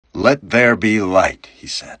"Let there be light," he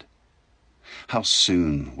said. How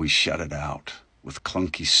soon we shut it out, with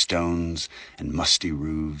clunky stones and musty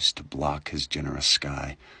roofs to block his generous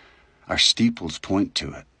sky. Our steeples point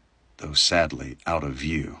to it, though sadly out of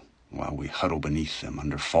view, while we huddle beneath them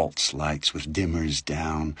under false lights with dimmers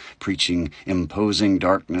down, preaching imposing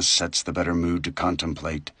darkness sets the better mood to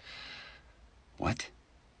contemplate. What?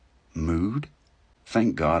 Mood?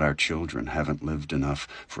 Thank God our children haven't lived enough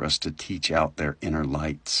for us to teach out their inner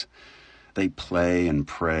lights. They play and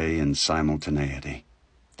pray in simultaneity.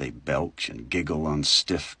 They belch and giggle on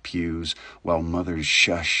stiff pews, while mothers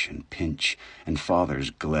shush and pinch, and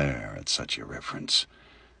fathers glare at such irreverence.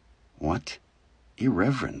 What?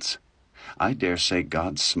 Irreverence? I dare say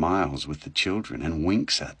God smiles with the children and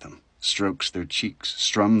winks at them, strokes their cheeks,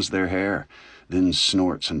 strums their hair, then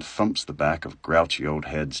snorts and thumps the back of grouchy old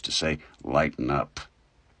heads to say, "Lighten up.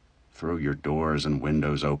 Throw your doors and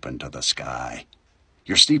windows open to the sky.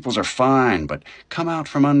 Your steeples are fine, but come out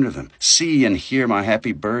from under them. See and hear my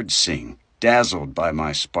happy birds sing, dazzled by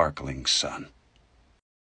my sparkling sun."